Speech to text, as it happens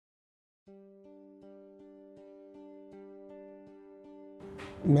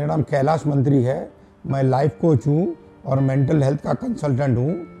मेरा नाम कैलाश मंत्री है। मैं लाइफ कोच हूँ और मेंटल हेल्थ का कंसल्टेंट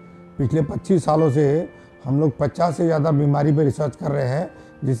हूँ। पिछले 25 सालों से हम लोग 50 से ज़्यादा बीमारी पर रिसर्च कर रहे हैं,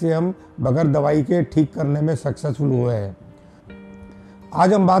 जिसे हम बगैर दवाई के ठीक करने में सक्सेसफुल हुए हैं।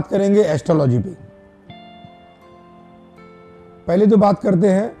 आज हम बात करेंगे एस्ट्रोलॉजी पे। पहले तो बात करते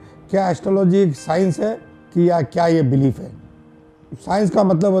हैं, क्या एस्ट्रोलॉजी एक साइंस है कि या क्या ये बिलीफ है। साइंस का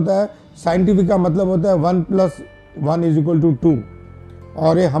मतलब होता है, साइंटिफिक का मतलब होता है 1 + 1 = 2,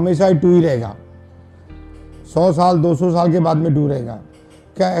 और ये हमेशा ही 2 ही रहेगा। 100 साल 200 साल के बाद में 2 रहेगा।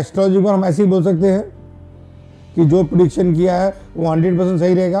 क्या एस्ट्रोलॉजी को हम ऐसे ही बोल सकते हैं कि जो प्रिडिक्शन किया है वो 100%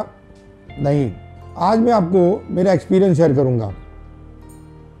 सही रहेगा? नहीं। आज मैं आपको मेरा एक्सपीरियंस शेयर करूंगा,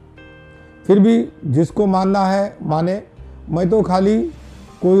 फिर भी जिसको मानना है माने। मैं तो खाली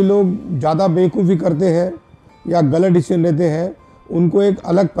कोई लोग ज़्यादा बेवकूफ़ी करते हैं या गलत डिसीजन लेते हैं, उनको एक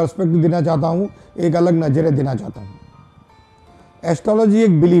अलग पर्सपेक्टिव देना चाहता हूँ, एक अलग नज़रिया देना चाहता हूँ। एस्ट्रोलॉजी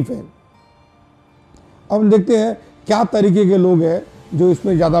एक बिलीफ है। अब हम देखते हैं क्या तरीके के लोग हैं जो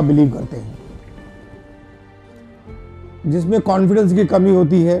इसमें ज़्यादा बिलीव करते हैं। जिसमें कॉन्फिडेंस की कमी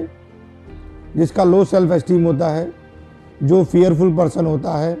होती है, जिसका लो सेल्फ एस्टीम होता है, जो फियरफुल पर्सन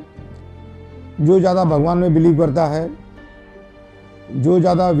होता है, जो ज़्यादा भगवान में बिलीव करता है, जो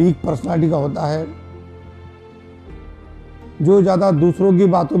ज़्यादा वीक पर्सनालिटी का होता है, जो ज़्यादा दूसरों की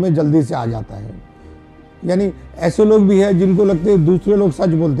बातों में जल्दी से आ जाता है। यानी ऐसे लोग भी हैं जिनको लगते हैं दूसरे लोग सच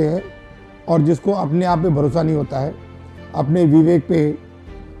बोलते हैं, और जिसको अपने आप पे भरोसा नहीं होता है, अपने विवेक पे,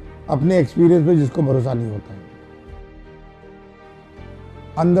 अपने एक्सपीरियंस पे जिसको भरोसा नहीं होता है।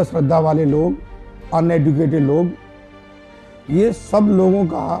 अंधश्रद्धा वाले लोग, अनएडुकेटेड लोग, ये सब लोगों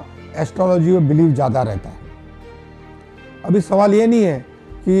का एस्ट्रोलॉजी में बिलीव ज़्यादा रहता है। अभी सवाल ये नहीं है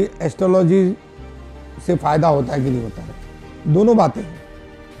कि एस्ट्रोलॉजी से फ़ायदा होता है कि नहीं होता है, दोनों बातें हैं।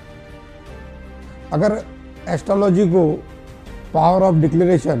 अगर एस्ट्रोलॉजी को पावर ऑफ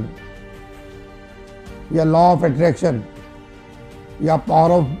डिक्लेरेशन या लॉ ऑफ अट्रैक्शन या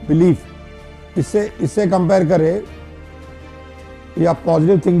पावर ऑफ बिलीफ इससे कंपेयर करें, या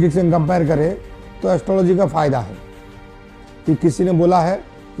पॉजिटिव थिंकिंग से कंपेयर करें, तो एस्ट्रोलॉजी का फ़ायदा है कि किसी ने बोला है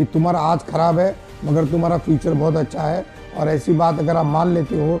कि तुम्हारा आज खराब है मगर तुम्हारा फ्यूचर बहुत अच्छा है, और ऐसी बात अगर आप मान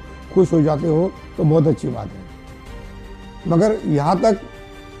लेते हो, खुश हो जाते हो, तो बहुत अच्छी बात है। मगर यहाँ तक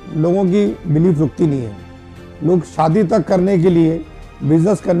लोगों की बिलीफ रुकती नहीं है। लोग शादी तक करने के लिए,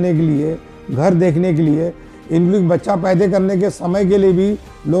 बिजनेस करने के लिए, घर देखने के लिए, इनक्लूडिंग बच्चा पैदा करने के समय के लिए भी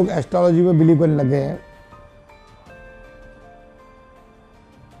लोग एस्ट्रोलॉजी में बिलीव करने लगे हैं।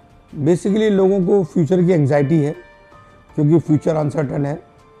 बेसिकली लोगों को फ्यूचर की एंग्जाइटी है, क्योंकि फ्यूचर अनसर्टन है,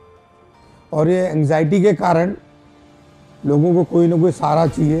 और ये एंग्जाइटी के कारण लोगों को कोई ना कोई सहारा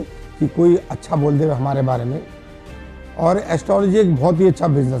चाहिए कि कोई अच्छा बोल दे हमारे बारे में। और एस्ट्रोलॉजी एक बहुत ही अच्छा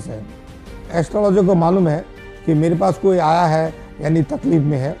बिजनेस है। एस्ट्रोलॉजर को मालूम है कि मेरे पास कोई आया है यानी तकलीफ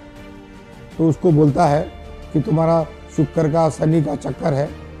में है, तो उसको बोलता है कि तुम्हारा शुक्र का, शनि का चक्कर है,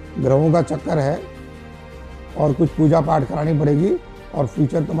 ग्रहों का चक्कर है, और कुछ पूजा पाठ करानी पड़ेगी और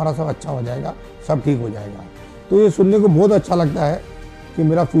फ्यूचर तुम्हारा सब अच्छा हो जाएगा, सब ठीक हो जाएगा। तो ये सुनने को बहुत अच्छा लगता है कि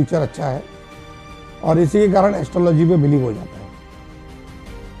मेरा फ्यूचर अच्छा है, और इसी के कारण एस्ट्रोलॉजी पे बिलीव हो जाता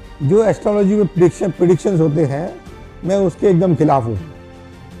है। जो एस्ट्रोलॉजी में प्रिडिक्शंस होते हैं, मैं उसके एकदम खिलाफ हूँ।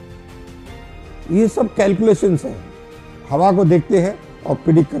 ये सब कैलकुलेशंस हैं, हवा को देखते हैं और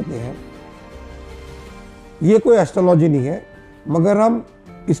प्रिडिक्ट करते हैं। ये कोई एस्ट्रोलॉजी नहीं है, मगर हम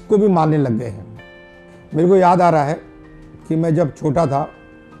इसको भी मानने लग गए हैं। मेरे को याद आ रहा है कि मैं जब छोटा था,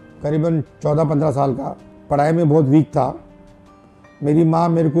 करीबन 14-15 साल का, पढ़ाई में बहुत वीक था, मेरी माँ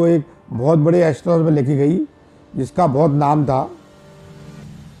मेरे को एक बहुत बड़े एस्ट्रोलॉजर में लेके गई जिसका बहुत नाम था।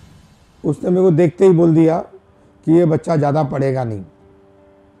 उसने मेरे को देखते ही बोल दिया कि ये बच्चा ज़्यादा पढ़ेगा नहीं,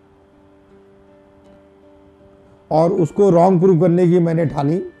 और उसको रॉन्ग प्रूव करने की मैंने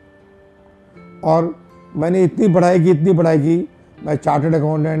ठानी। और मैंने इतनी पढ़ाई की, मैं चार्टर्ड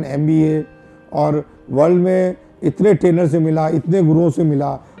अकाउंटेंट, MBA, और वर्ल्ड में इतने ट्रेनर से मिला, इतने गुरुओं से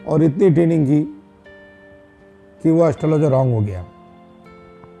मिला, और इतनी ट्रेनिंग की कि वो एस्ट्रोलॉजर रॉन्ग हो गया।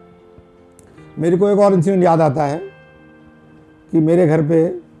 मेरे को एक और इंसिडेंट याद आता है कि मेरे घर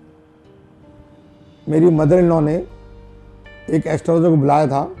पे मेरी मदर इन लॉ ने एक एस्ट्रोलॉजर को बुलाया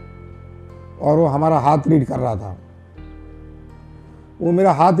था, और वो हमारा हाथ रीड कर रहा था। वो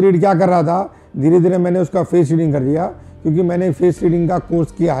मेरा हाथ रीड क्या कर रहा था, धीरे धीरे मैंने उसका फेस रीडिंग कर दिया, क्योंकि मैंने फेस रीडिंग का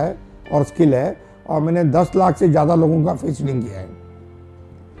कोर्स किया है और स्किल है, और मैंने 10 लाख से ज़्यादा लोगों का फेस रीडिंग किया है।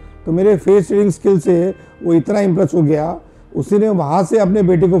 तो मेरे फेस रीडिंग स्किल से वो इतना इम्प्रेस हो गया, उसी ने वहाँ से अपने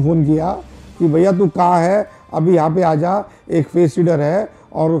बेटे को फ़ोन किया कि भैया तू कहाँ है, अभी यहाँ पे आ जा, एक फेस रीडर है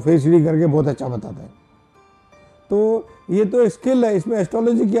और वो फेस रीडिंग करके बहुत अच्छा बताता है। तो ये तो एक स्किल है, इसमें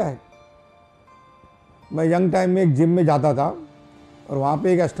एस्ट्रोलॉजी क्या है। मैं यंग टाइम में एक जिम में जाता था, और वहाँ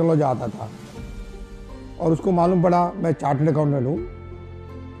पे एक एस्ट्रोलॉजर आता था और उसको मालूम पड़ा मैं चार्टर्ड अकाउंटेंट हूँ।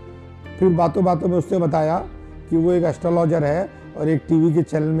 फिर बातों बातों में उसने बताया कि वो एक एस्ट्रोलॉजर है और एक टीवी के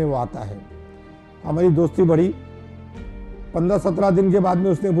चैनल में वो आता है। हमारी दोस्ती बढ़ी। 15-17 दिन के बाद में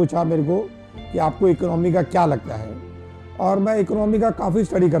उसने पूछा मेरे को कि आपको इकोनॉमी का क्या लगता है, और मैं इकोनॉमी का काफ़ी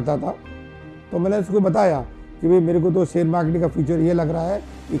स्टडी करता था। तो मैंने उसको बताया कि भाई मेरे को तो शेयर मार्केट का फ्यूचर ये लग रहा है,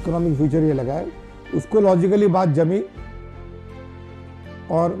 इकोनॉमिक फ्यूचर ये लगा है। उसको लॉजिकली बात जमी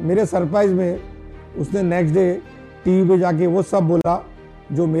और मेरे सरप्राइज में उसने नेक्स्ट डे टीवी पे जाके वो सब बोला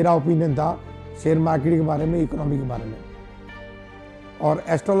जो मेरा ओपिनियन था शेयर मार्केट के बारे में, इकोनॉमी के बारे में। और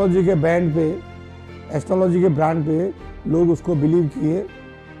एस्ट्रोलॉजी के ब्रांड पे लोग उसको बिलीव किए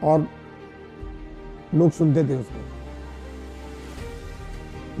और लोग सुनते थे उसको।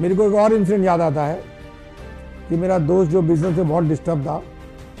 मेरे को एक और इंसिडेंट याद आता है कि मेरा दोस्त जो बिजनेस में बहुत डिस्टर्ब था,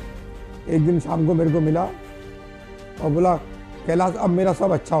 एक दिन शाम को मेरे को मिला और बोला कैलाश अब मेरा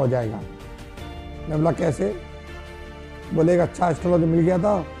सब अच्छा हो जाएगा। मैं बोला कैसे? बोले एक अच्छा एस्ट्रोलॉजर मिल गया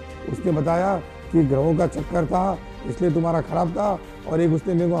था, उसने बताया कि ग्रहों का चक्कर था इसलिए तुम्हारा खराब था, और एक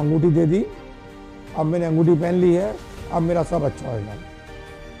उसने मेरे को अंगूठी दे दी। अब मैंने अंगूठी पहन ली है, अब मेरा सब अच्छा होगा।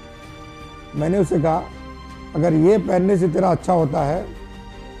 मैंने उससे कहा अगर ये पहनने से तेरा अच्छा होता है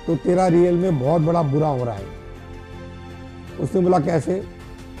तो तेरा रियल में बहुत बड़ा बुरा हो रहा है। उसने बोला कैसे?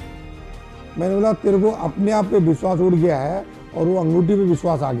 मैंने बोला तेरे को अपने आप पे विश्वास उड़ गया है और वो अंगूठी पे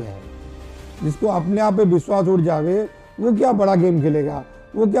विश्वास आ गया है। जिसको अपने आप पे विश्वास उड़ जावे वो क्या बड़ा गेम खेलेगा,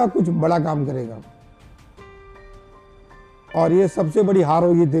 वो क्या कुछ बड़ा काम करेगा। और ये सबसे बड़ी हार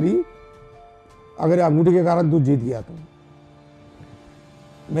होगी तेरी अगर अंगूठी के कारण तू जीत गया तो।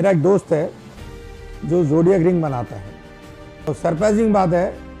 मेरा एक दोस्त है जो जोडियक रिंग बनाता है, तो सरप्राइजिंग बात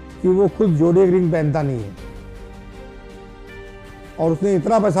है कि वो खुद जोडियक रिंग पहनता नहीं है और उसने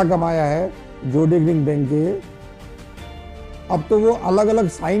इतना पैसा कमाया है जोडियक रिंग पहन के। अब तो वो अलग अलग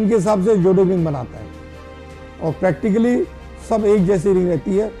साइन के हिसाब से जोडियक रिंग बनाता है और प्रैक्टिकली सब एक जैसी रिंग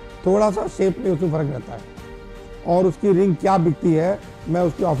रहती है, थोड़ा सा शेप में उसमें फर्क रहता है। और उसकी रिंग क्या बिकती है, मैं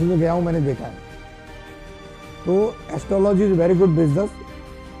उसके ऑफिस में गया हूँ, मैंने देखा है। तो astrology is very good business,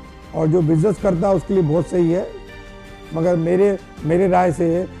 और जो बिजनेस करता है उसके लिए बहुत सही है, मगर मेरे राय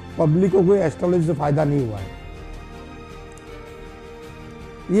से पब्लिक को कोई एस्ट्रोलॉजी से फायदा नहीं हुआ है।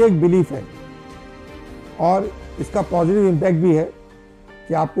 ये एक बिलीफ है और इसका पॉजिटिव इम्पैक्ट भी है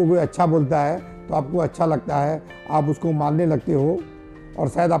कि आपको कोई अच्छा बोलता है तो आपको अच्छा लगता है, आप उसको मानने लगते हो और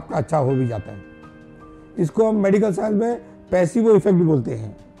शायद आपका अच्छा हो भी जाता है। इसको हम मेडिकल साइंस में पैसिव इफेक्ट भी बोलते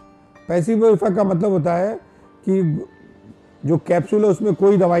हैं। पैसिव इफेक्ट का मतलब होता है कि जो कैप्सूल है उसमें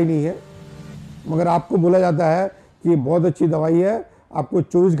कोई दवाई नहीं है, मगर आपको बोला जाता है कि बहुत अच्छी दवाई है, आपको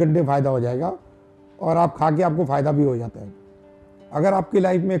 24 घंटे फ़ायदा हो जाएगा, और आप खा के आपको फ़ायदा भी हो जाता है। अगर आपकी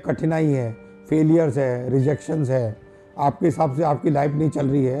लाइफ में कठिनाई है, फेलियर्स है, रिजेक्शंस है, आपके हिसाब से आपकी लाइफ नहीं चल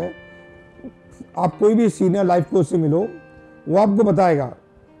रही है, आप कोई भी सीनियर लाइफ कोच से मिलो, वो आपको बताएगा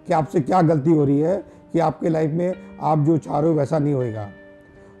कि आपसे क्या गलती हो रही है कि आपके लाइफ में आप जो चाह रहे हो वैसा नहीं होएगा।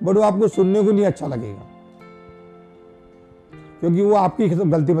 बट वो आपको सुनने को नहीं अच्छा लगेगा क्योंकि वो आपकी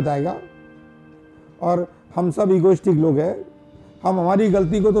गलती बताएगा। और हम सब इगोइस्टिक लोग हैं, हम हमारी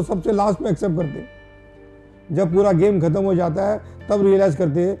गलती को तो सबसे लास्ट में एक्सेप्ट करते हैं। जब पूरा गेम खत्म हो जाता है तब रियलाइज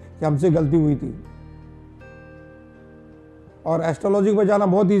करते हैं कि हमसे गलती हुई थी। और एस्ट्रोलॉजी को जाना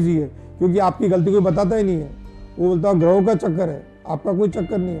बहुत इजी है क्योंकि आपकी गलती कोई बताता ही नहीं है। वो बोलता है ग्रहों का चक्कर है, आपका कोई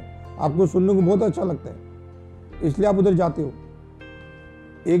चक्कर नहीं है, आपको सुनने को बहुत अच्छा लगता है इसलिए आप उधर जाते हो।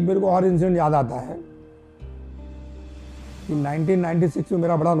 एक मेरे को और इंसिडेंट याद आता है कि 1996 में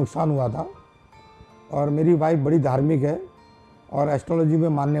मेरा बड़ा नुकसान हुआ था और मेरी वाइफ बड़ी धार्मिक है और एस्ट्रोलॉजी में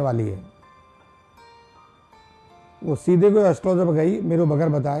मानने वाली है। वो सीधे कोई एस्ट्रोलॉजर पर गई, मेरे बगैर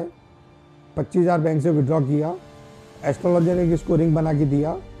बताए 25,000 बैंक से विड्रॉ किया। एस्ट्रोलॉजर ने इसको रिंग बना के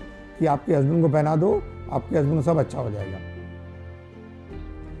दिया कि आपके हस्बैंड को पहना दो, आपके हस्बैंड को सब अच्छा हो जाएगा।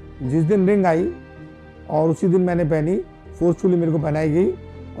 जिस दिन रिंग आई और उसी दिन मैंने पहनी, फोर्सफुली मेरे को पहनाई गई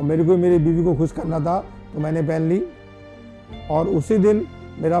और मेरे को मेरी बीवी को खुश करना था तो मैंने पहन ली। और उसी दिन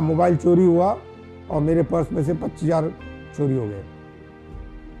मेरा मोबाइल चोरी हुआ और मेरे पर्स में से 25,000 चोरी हो गए।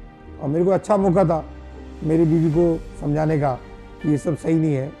 और मेरे को अच्छा मौका था मेरी बीवी को समझाने का कि ये सब सही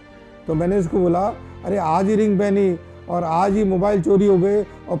नहीं है। तो मैंने उसको बोला अरे आज ही रिंग पहनी और आज ही मोबाइल चोरी हो गए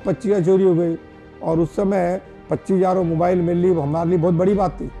और 25,000 चोरी हो गई। और उस समय 25,000 और मोबाइल मेरे लिए हमारे लिए बहुत बड़ी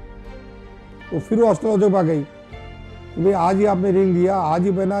बात थी। तो फिर वो एस्ट्रोलॉजर पर गई कि भाई आज ही आपने रिंग दिया, आज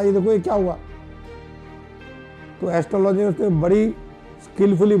ही पहना, ये देखो ये क्या हुआ। तो एस्ट्रोलॉजर उसने बड़ी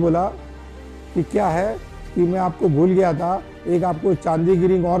स्किलफुली बोला कि क्या है कि मैं आपको भूल गया था, एक आपको चांदी की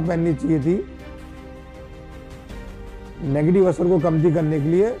रिंग और पहननी चाहिए थी नेगेटिव असर को कमती करने के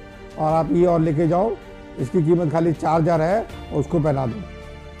लिए, और आप ये और लेके जाओ इसकी कीमत खाली 4,000 है और उसको पहना दो।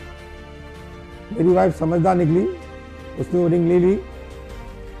 मेरी वाइफ समझदार निकली, उसने वो रिंग ले ली।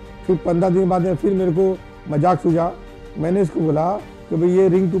 फिर 15 दिन बाद में फिर मेरे को मजाक सूझा। मैंने इसको बोला कि भाई ये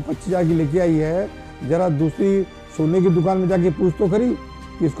रिंग तू 25,000 की लेके आई है, जरा दूसरी सोने की दुकान में जाके पूछ तो खरी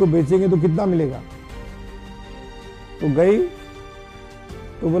कि इसको बेचेंगे तो कितना मिलेगा। तो गई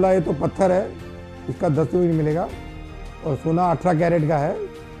तो बोला ये तो पत्थर है, इसका 10 रुपये मिलेगा और सोना 18 कैरेट का है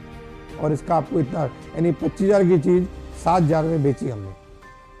और इसका आपको इतना, यानी 25,000 की चीज़ 7,000 में बेची हमने।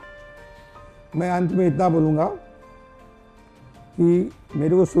 मैं अंत में इतना बोलूँगा कि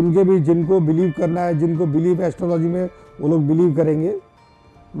मेरे को सुन के भी जिनको बिलीव करना है, जिनको बिलीव है एस्ट्रोलॉजी में, वो लोग बिलीव करेंगे।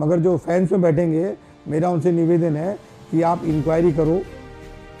 मगर जो फैंस में बैठेंगे, मेरा उनसे निवेदन है कि आप इंक्वायरी करो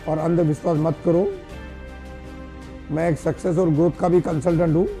और अंधविश्वास मत करो। मैं एक सक्सेस और ग्रोथ का भी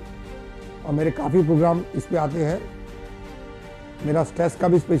कंसल्टेंट हूँ और मेरे काफ़ी प्रोग्राम इस पे आते हैं। मेरा स्ट्रेस का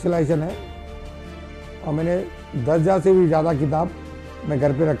भी स्पेशलाइजेशन है और मैंने 10,000 से भी ज़्यादा किताब मैं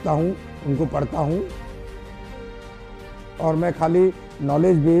घर पे रखता हूँ, उनको पढ़ता हूँ। और मैं खाली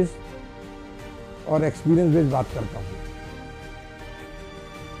नॉलेज बेस्ड और एक्सपीरियंस बेस्ड बात करता हूँ।